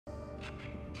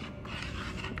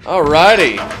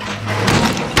Alrighty.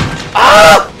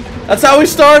 Ah! That's how we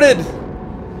started.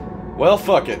 Well,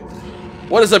 fuck it.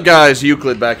 What is up, guys?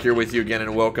 Euclid back here with you again,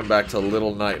 and welcome back to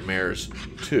Little Nightmares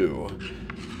 2.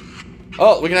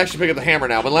 Oh, we can actually pick up the hammer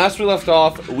now. When last we left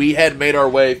off, we had made our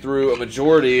way through a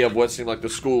majority of what seemed like the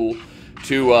school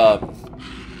to,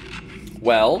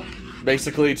 well,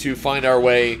 basically to find our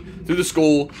way through the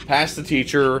school, past the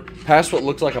teacher, past what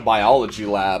looked like a biology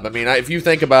lab. I mean, if you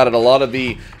think about it, a lot of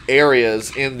the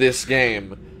areas in this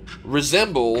game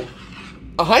resemble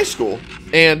a high school.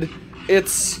 And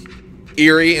it's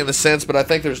eerie in the sense, but I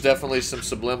think there's definitely some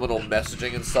subliminal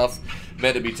messaging and stuff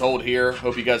meant to be told here.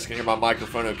 Hope you guys can hear my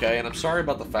microphone okay. And I'm sorry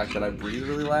about the fact that I breathe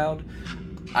really loud.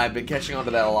 I've been catching on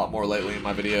to that a lot more lately in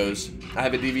my videos. I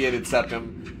have a deviated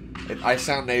septum. I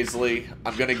sound nasally.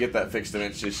 I'm going to get that fixed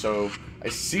eventually, so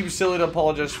it seems silly to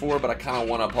apologize for, but I kind of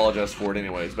want to apologize for it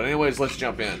anyways. But anyways, let's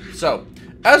jump in. So,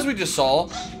 as we just saw...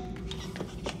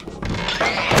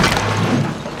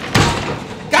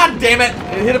 God damn it!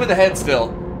 It hit him in the head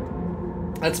still.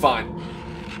 That's fine.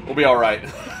 We'll be alright.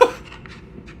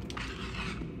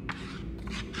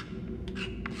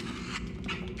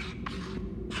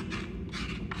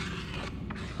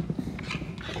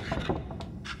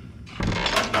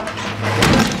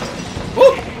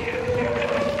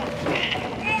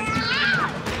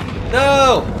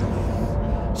 No!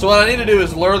 So what I need to do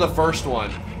is lure the first one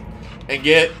and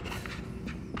get...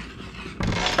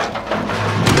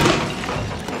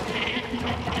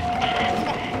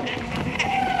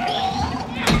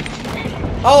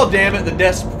 Oh, damn it, the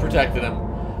desk protected him.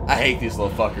 I hate these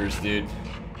little fuckers, dude.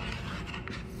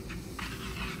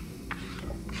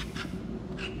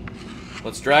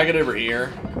 Let's drag it over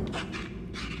here.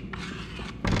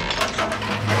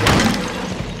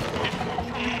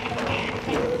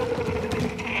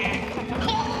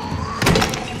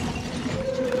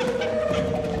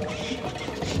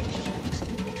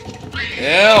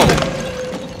 Ew!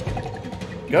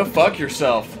 Go fuck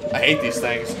yourself. I hate these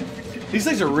things. These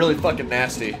things are really fucking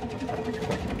nasty.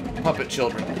 Puppet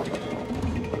children.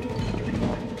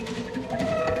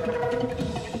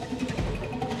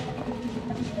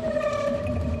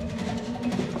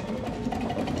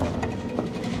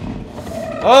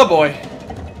 Oh boy.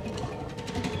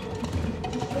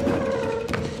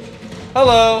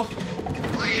 Hello.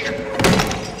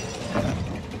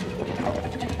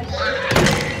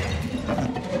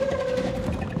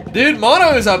 Dude,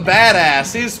 Mono is a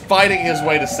badass. He's fighting his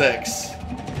way to 6.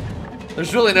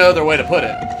 There's really no other way to put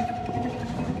it.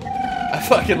 I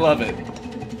fucking love it.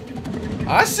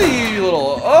 I see you,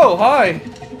 little... Oh, hi.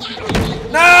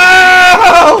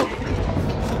 No!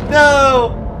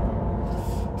 No!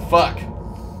 Fuck.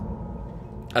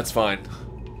 That's fine.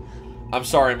 I'm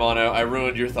sorry, Mono. I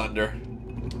ruined your thunder.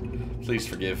 Please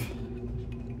forgive.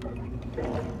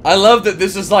 I love that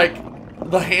this is like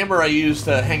the hammer I use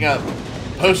to hang up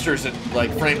posters and like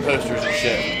frame posters and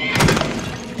shit.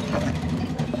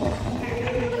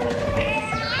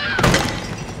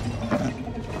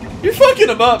 You're fucking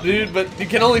them up, dude, but you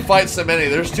can only fight so many.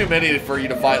 There's too many for you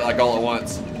to fight like all at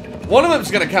once. One of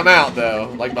them's gonna come out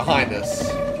though, like behind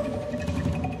us.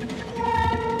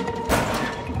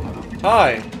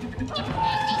 Hi.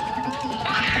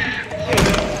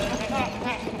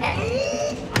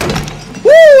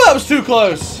 Woo! That was too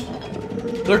close.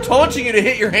 They're taunting you to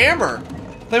hit your hammer.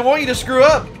 They want you to screw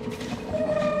up.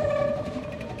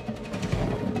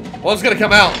 One's gonna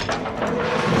come out.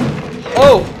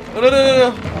 Oh! No, no, no,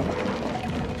 no, no.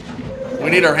 We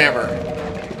need our hammer.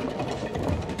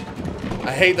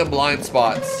 I hate the blind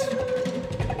spots.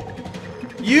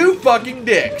 You fucking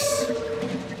dicks.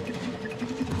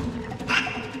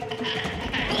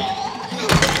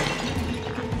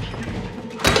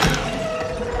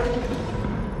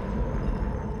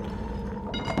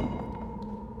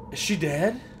 Is she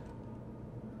dead?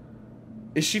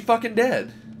 Is she fucking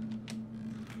dead?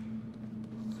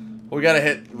 We gotta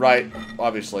hit right,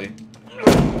 obviously.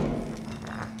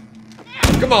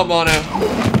 Come on, Mono.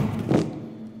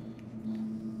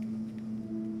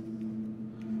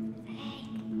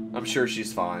 I'm sure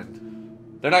she's fine.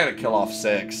 They're not gonna kill off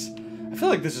 6. I feel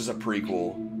like this is a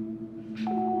prequel.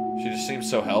 She just seems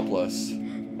so helpless.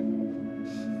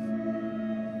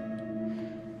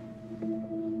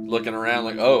 Looking around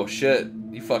like, oh shit,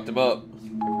 you fucked him up.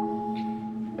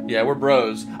 Yeah, we're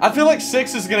bros. I feel like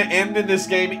 6 is gonna end in this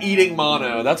game eating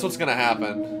Mono. That's what's gonna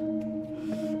happen.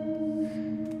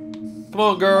 Come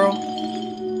on, girl.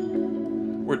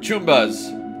 We're Chumbas.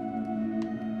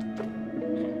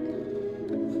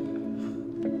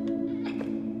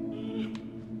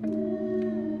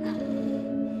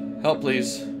 Help,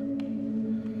 please.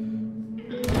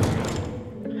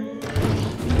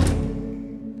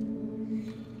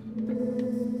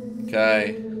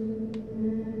 Okay.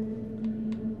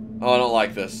 Oh, I don't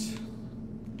like this.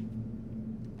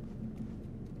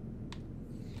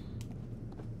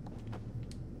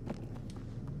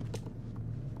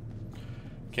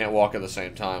 Can't walk at the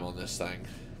same time on this thing.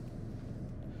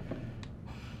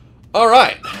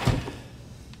 Alright.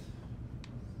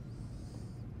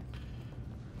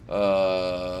 I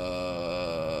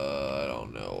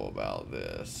don't know about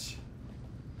this.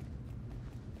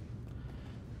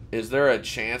 Is there a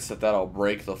chance that that'll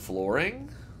break the flooring?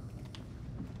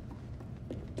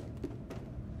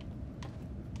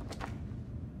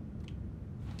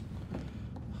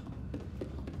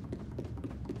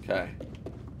 Okay.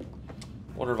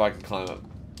 Wonder if I can climb up.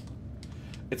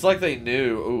 It's like they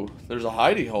knew. Ooh, there's a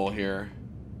hidey hole here.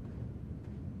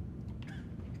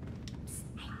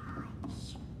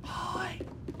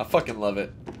 I fucking love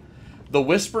it. The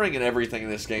whispering and everything in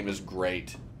this game is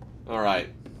great.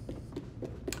 Alright.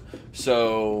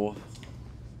 So...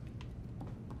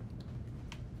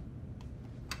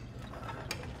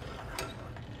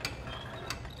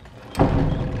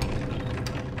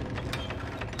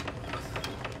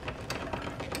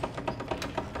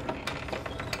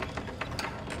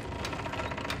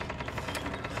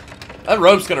 that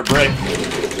rope's gonna break.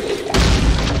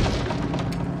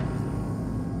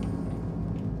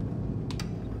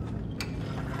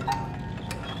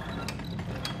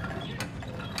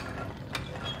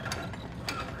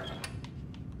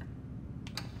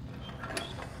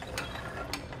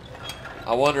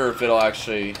 I wonder if it'll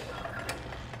actually...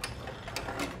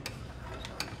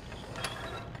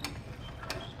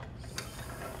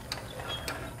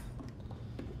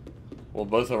 Will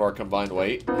both of our combined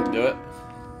weight do it?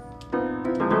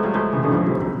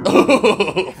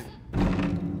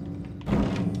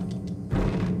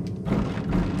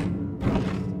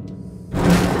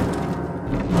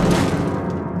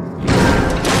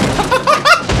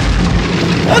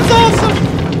 That's awesome!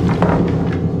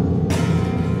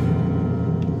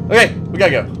 Okay, we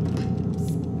gotta go.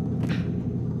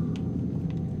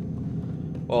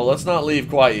 Well, let's not leave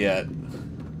quite yet.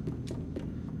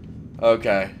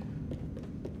 Okay.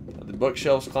 Are the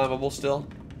bookshelves climbable still?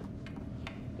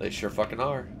 They sure fucking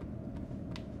are.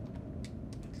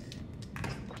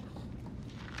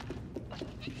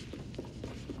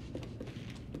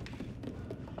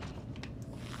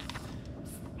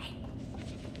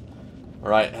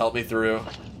 Alright, help me through.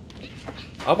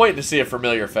 I'm waiting to see a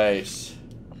familiar face.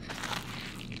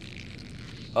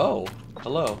 Oh,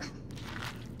 hello.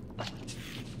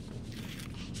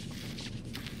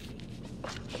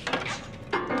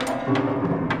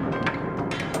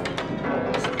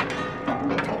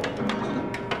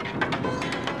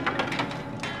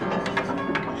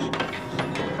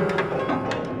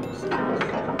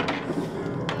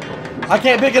 I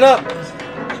can't pick it up.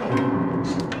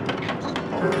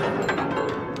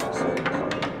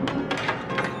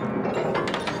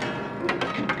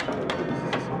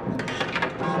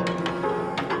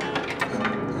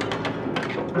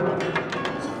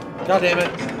 God damn it.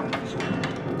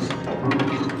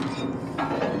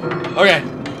 Okay.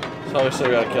 So we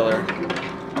still gotta kill her.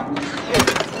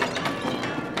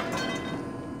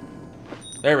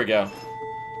 There we go.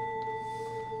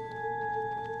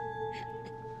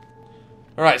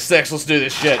 Alright, 6, let's do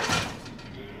this shit.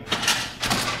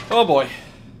 Oh boy.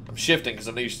 I'm shifting because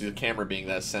I'm not used to the camera being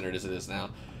that centered as it is now.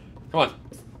 Come on.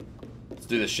 Let's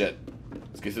do this shit.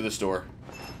 Let's get through this door.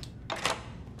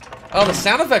 Oh, the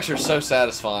sound effects are so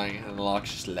satisfying, and the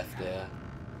lock's just left there.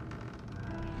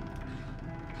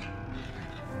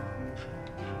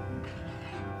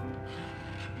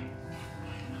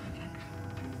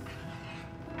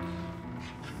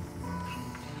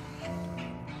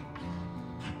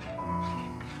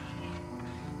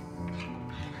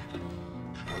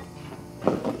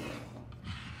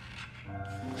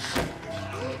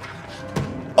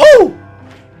 Oh!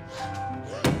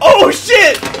 Oh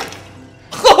shit!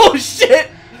 Oh shit!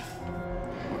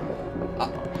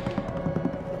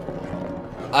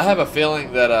 I have a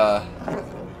feeling that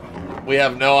we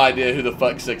have no idea who the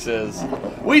fuck 6 is.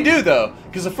 We do though,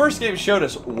 because the first game showed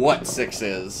us what 6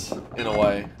 is, in a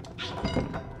way.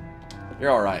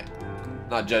 You're alright.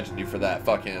 Not judging you for that.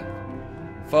 Fuck him.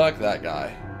 Fuck that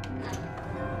guy.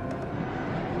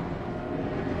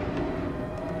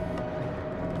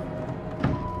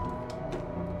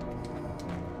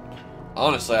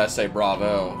 Honestly, I say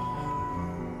bravo.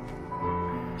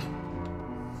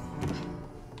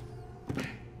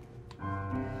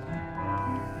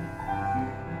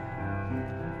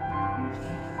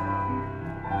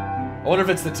 I wonder if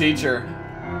it's the teacher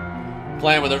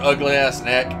playing with her ugly ass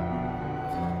neck.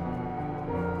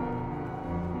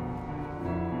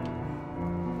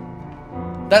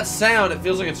 That sound, it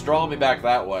feels like it's drawing me back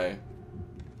that way.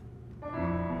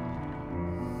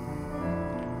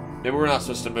 Maybe we're not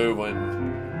supposed to move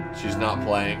when she's not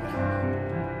playing.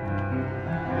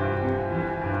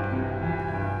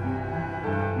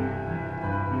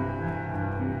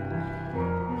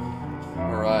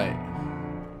 Alright.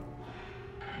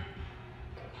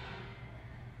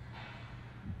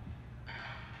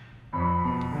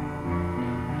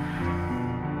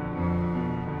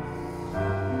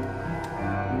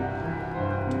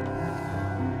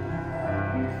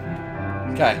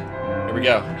 Okay, here we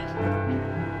go.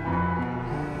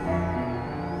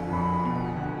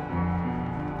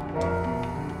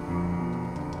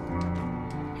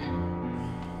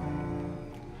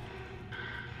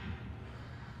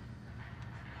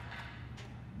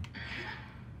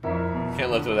 Can't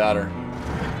lift without her.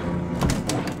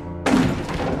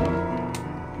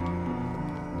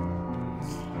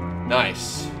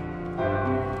 Nice.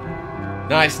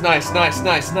 Nice, nice, nice,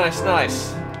 nice, nice,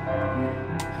 nice.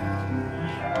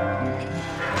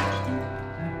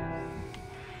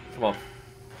 Come on.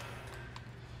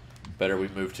 Better we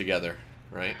move together,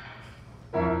 right?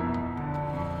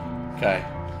 Okay.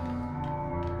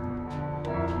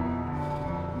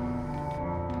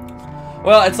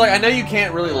 Well, it's like, I know you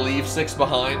can't really leave 6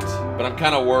 behind, but I'm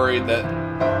kind of worried that...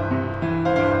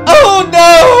 Oh,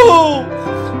 no!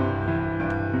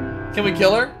 Can we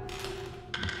kill her?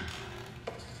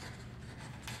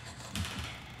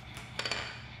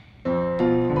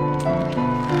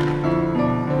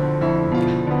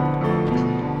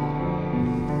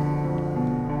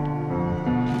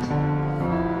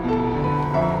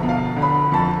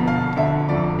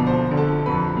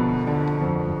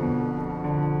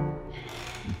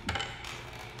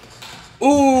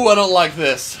 Ooh, I don't like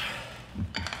this.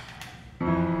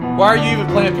 Why are you even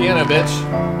playing piano, bitch?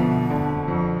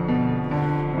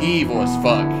 Evil as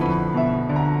fuck.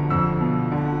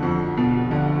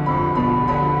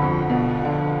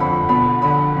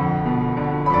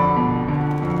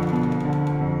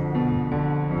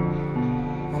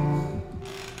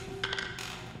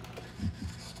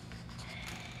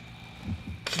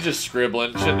 She's just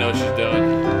scribbling. She doesn't know what she's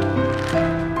doing.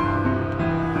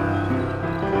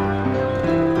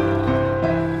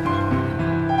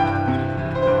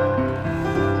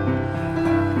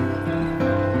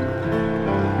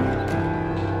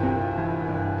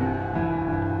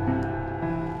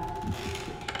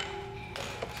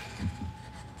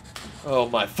 Oh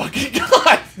my fucking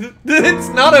god! It's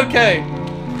not okay!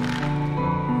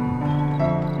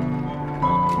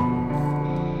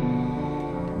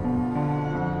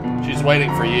 She's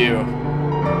waiting for you.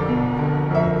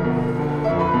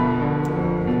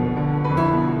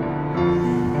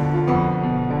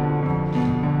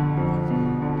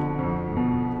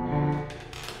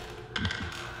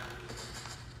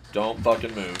 Don't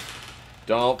fucking move.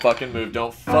 Don't fucking move.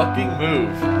 Don't fucking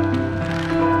move.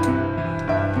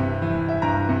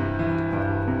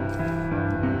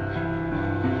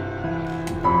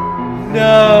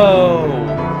 No!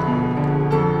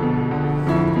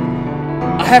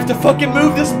 I have to fucking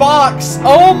move this box!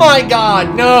 Oh my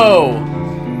god, no!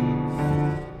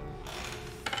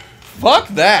 Fuck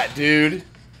that, dude.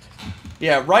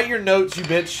 Yeah, write your notes, you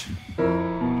bitch.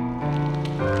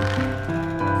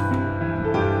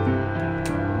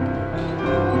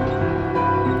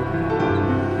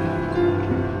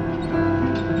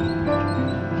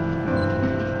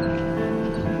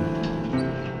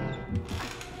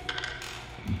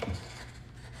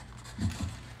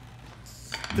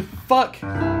 The fuck? A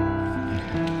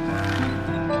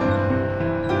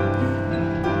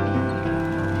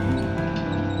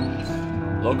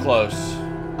little close.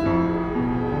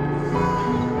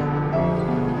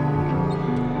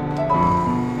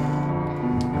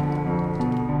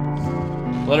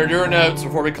 Let her do her notes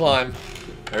before we climb.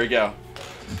 There we go.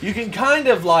 You can kind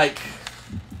of like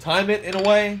time it in a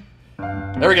way.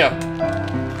 There we go.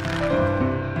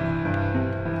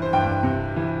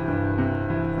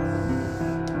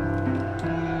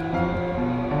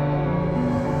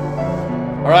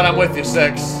 Alright, I'm with you,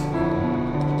 6.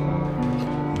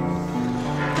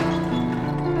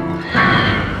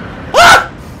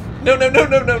 Ah! No, no, no,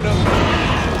 no, no, no.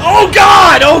 Oh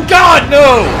god! Oh god,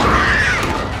 no!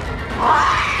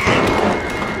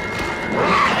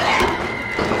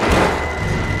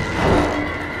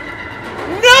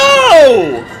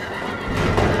 No!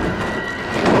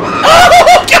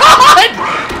 Oh god!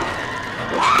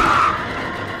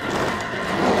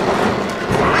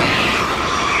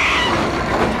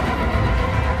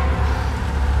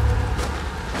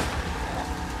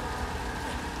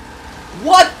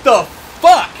 What the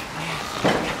fuck?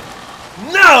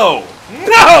 No!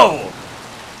 No!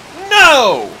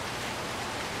 No!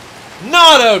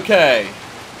 not okay.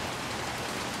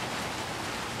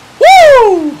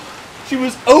 Woo! She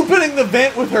was opening the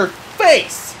vent with her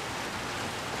face.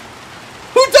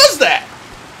 Who does that?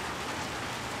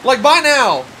 Like, by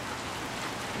now,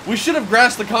 we should have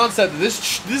grasped the concept that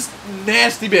this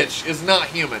nasty bitch is not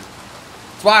human.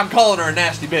 That's why I'm calling her a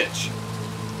nasty bitch.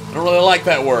 I don't really like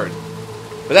that word.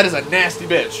 But that is a nasty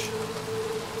bitch.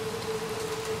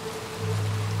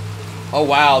 Oh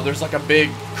wow, there's like a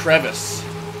big crevice.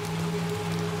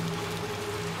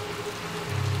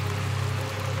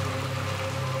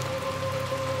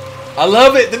 I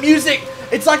love it. The music,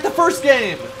 it's like the first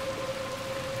game.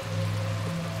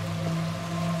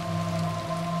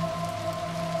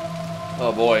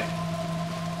 Oh boy.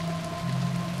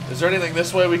 Is there anything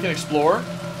this way we can explore?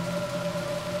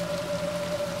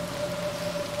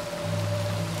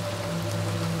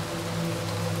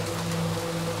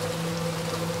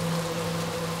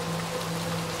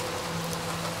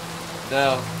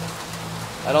 No,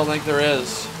 I don't think there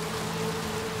is.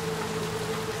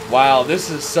 Wow, this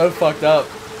is so fucked up.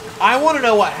 I want to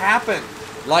know what happened.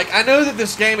 Like, I know that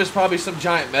this game is probably some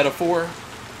giant metaphor.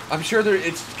 I'm sure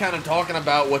it's kind of talking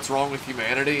about what's wrong with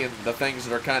humanity and the things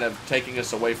that are kind of taking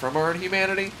us away from our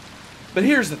humanity. But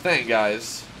here's the thing,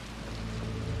 guys.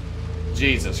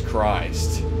 Jesus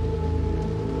Christ.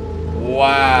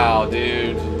 Wow,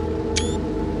 dude.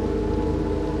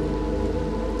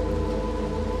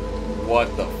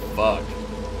 What the fuck?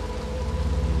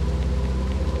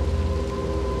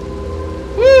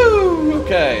 Woo!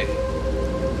 Okay.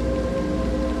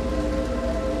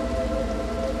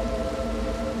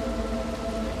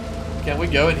 Can we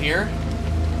go in here?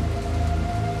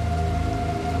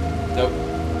 Nope.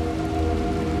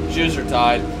 Shoes are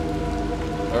tied.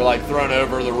 They're like thrown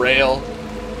over the rail.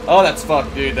 Oh, that's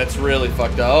fucked, dude. That's really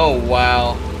fucked up. Oh,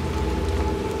 wow.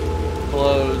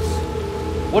 Close.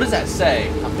 What does that say?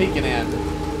 I'm peeking in.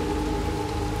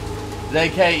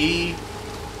 ZKE.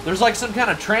 There's like some kind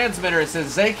of transmitter. It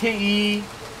says ZKE.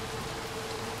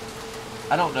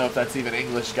 I don't know if that's even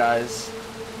English, guys.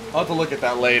 I'll have to look at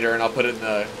that later and I'll put it in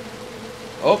the...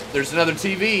 Oh, there's another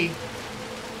TV.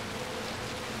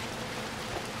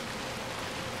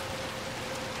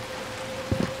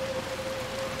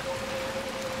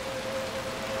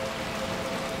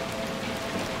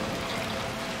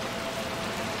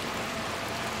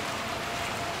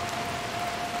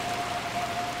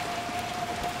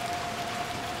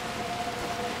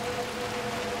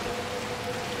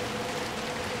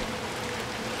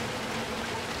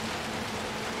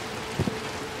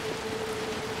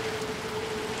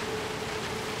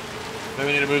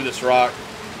 Maybe we need to move this rock.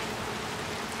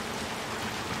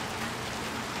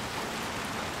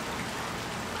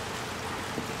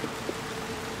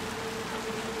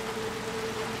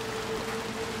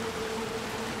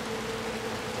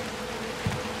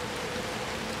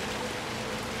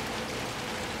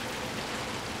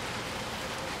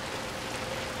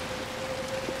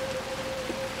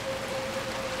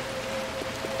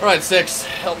 All right, 6,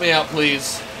 help me out,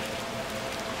 please.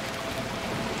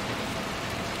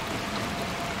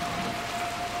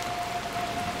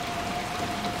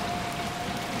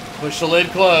 Push the lid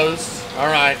closed. All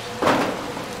right.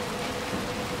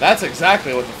 That's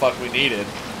exactly what the fuck we needed.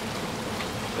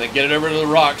 And then get it over to the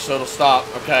rock so it'll stop.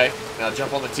 Okay. Now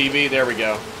jump on the TV. There we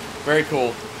go. Very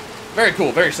cool. Very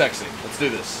cool. Very sexy. Let's do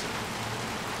this.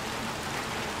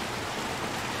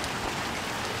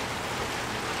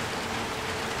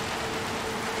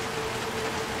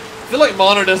 I feel like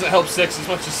Mono doesn't help 6 as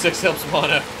much as 6 helps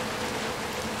Mono.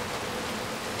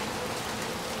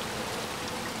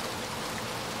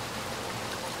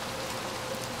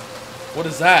 What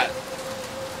is that?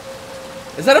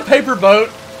 Is that a paper boat?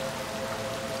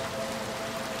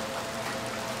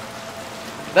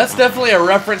 That's definitely a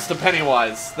reference to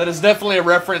Pennywise. That is definitely a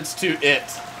reference to it.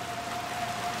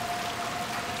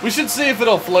 We should see if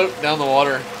it'll float down the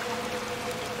water.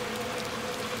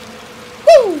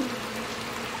 Woo!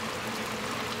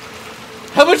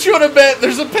 How much you want to bet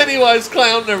there's a Pennywise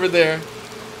clown over there?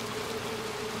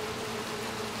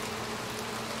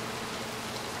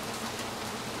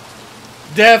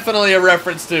 Definitely a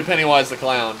reference to Pennywise the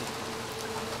Clown.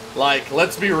 Like,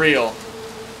 let's be real.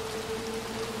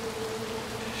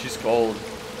 She's cold.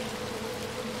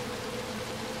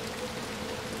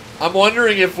 I'm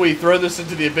wondering if we throw this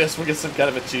into the abyss, we'll get some kind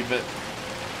of achievement.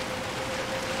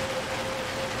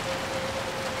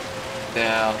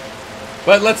 No.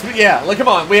 But let's be, yeah, like, come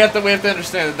on. We have to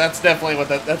understand that that's definitely what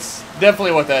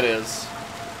that is.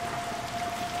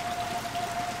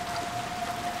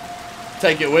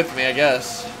 Take it with me, I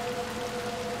guess.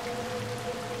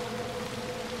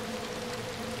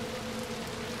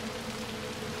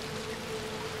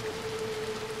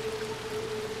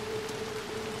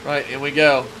 Right, in we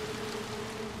go.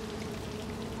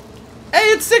 Hey,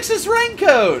 it's Six's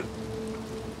raincoat!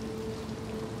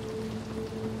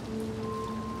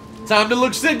 Time to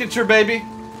look signature, baby.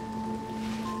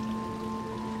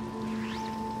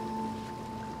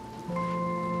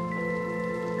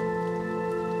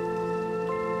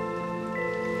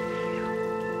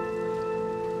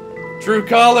 True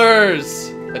colors!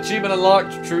 Achievement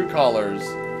unlocked, true colors.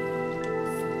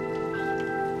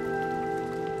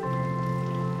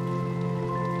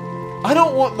 I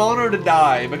don't want Mono to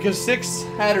die because Six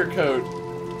had her coat.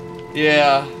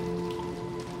 Yeah.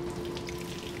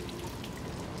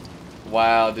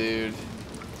 Wow, dude.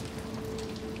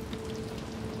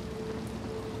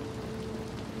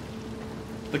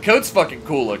 The coat's fucking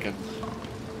cool looking.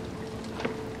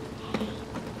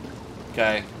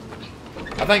 Okay.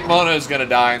 I think Mono's gonna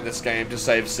die in this game to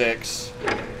save Six.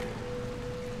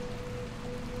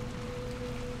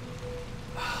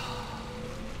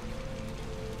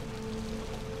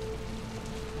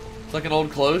 It's like an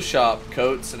old clothes shop.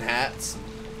 Coats and hats.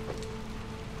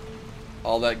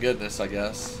 All that goodness, I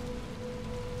guess.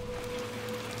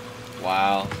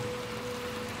 Wow.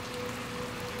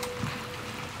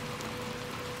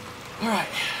 Alright,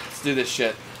 let's do this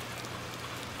shit.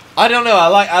 I don't know,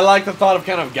 I like the thought of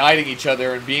kind of guiding each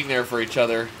other and being there for each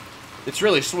other. It's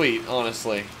really sweet,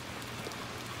 honestly.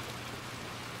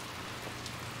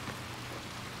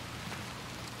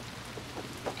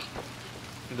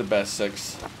 You're the best,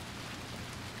 Six.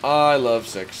 I love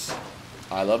Six.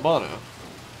 I love Mono.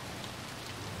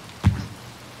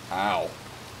 Ow.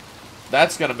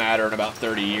 That's gonna matter in about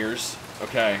 30 years.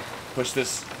 Okay, push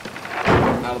this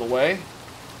out of the way.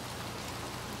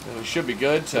 And we should be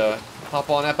good to hop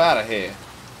on up out of here.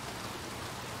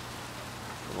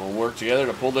 We'll work together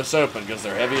to pull this open because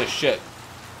they're heavy as shit.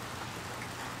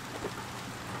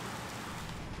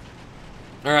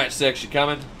 Alright, Six, you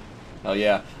coming? Oh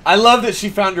yeah. I love that she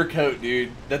found her coat,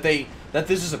 dude. That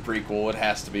this is a prequel. It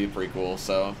has to be a prequel,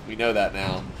 so we know that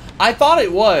now. I thought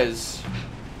it was,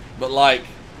 but like,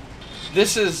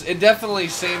 it definitely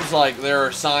seems like there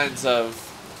are signs of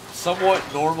somewhat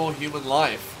normal human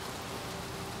life.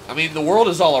 I mean, the world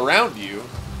is all around you.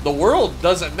 The world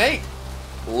doesn't make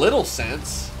little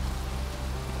sense.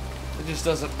 It just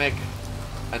doesn't make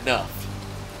enough,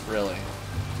 really.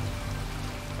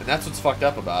 And that's what's fucked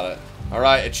up about it.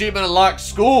 Alright, achievement unlocked,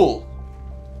 school.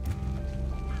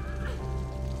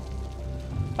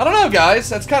 I don't know, guys.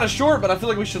 That's kind of short, but I feel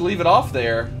like we should leave it off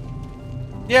there.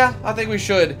 Yeah, I think we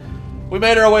should. We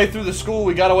made our way through the school.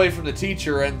 We got away from the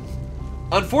teacher, and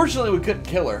unfortunately, we couldn't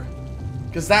kill her.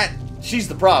 Because she's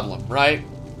the problem, right?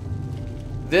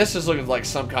 This is looking like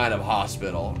some kind of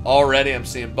hospital. Already, I'm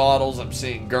seeing bottles. I'm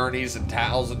seeing gurneys and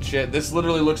towels and shit. This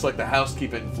literally looks like the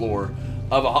housekeeping floor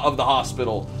of the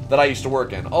hospital that I used to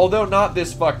work in. Although not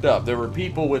this fucked up. There were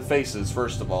people with faces,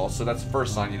 first of all. So that's the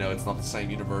first sign you know it's not the same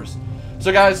universe.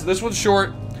 So guys, this one's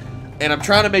short. And I'm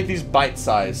trying to make these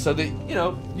bite-sized so that, you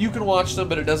know, you can watch them,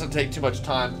 but it doesn't take too much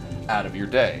time out of your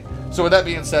day. So with that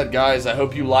being said, guys, I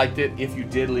hope you liked it. If you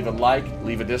did, leave a like,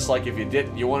 leave a dislike. If you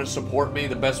didn't, you want to support me,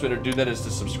 the best way to do that is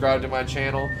to subscribe to my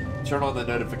channel, turn on the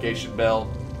notification bell,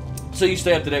 so you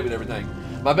stay up to date with everything.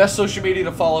 My best social media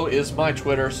to follow is my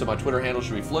Twitter, so my Twitter handle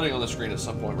should be floating on the screen at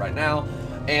some point right now.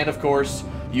 And of course,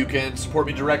 you can support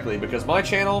me directly because my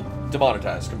channel,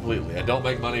 demonetized completely. I don't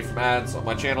make money from ads on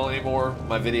my channel anymore,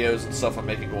 my videos and stuff I'm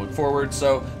making going forward.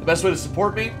 So the best way to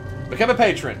support me, become a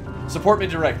patron. Support me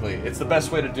directly. It's the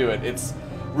best way to do it. It's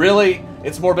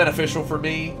more beneficial for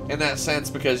me in that sense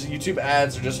because YouTube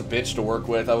ads are just a bitch to work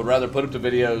with. I would rather put up the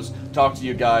videos, talk to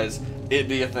you guys, it'd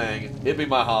be a thing, it'd be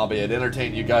my hobby, it'd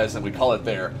entertain you guys, and we call it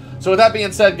there. So with that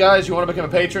being said, guys, you want to become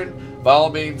a patron? By all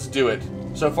means, do it.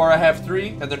 So far I have 3,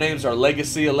 and their names are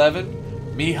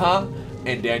Legacy11, Miha,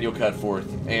 and Daniel Cutforth.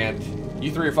 And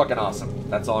you 3 are fucking awesome.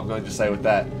 That's all I'm going to say with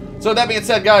that. So with that being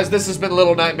said, guys, this has been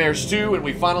Little Nightmares 2, and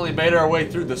we finally made our way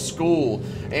through the school.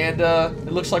 And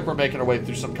it looks like we're making our way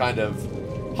through some kind of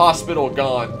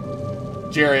hospital-gone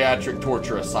geriatric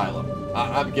torture asylum.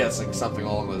 I'm guessing something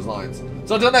along those lines.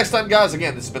 So until next time, guys,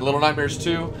 again, this has been Little Nightmares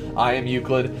 2. I am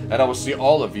Euclid, and I will see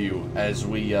all of you as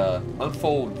we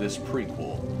unfold this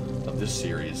prequel of this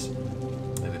series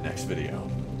in the next video.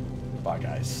 Bye,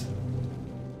 guys.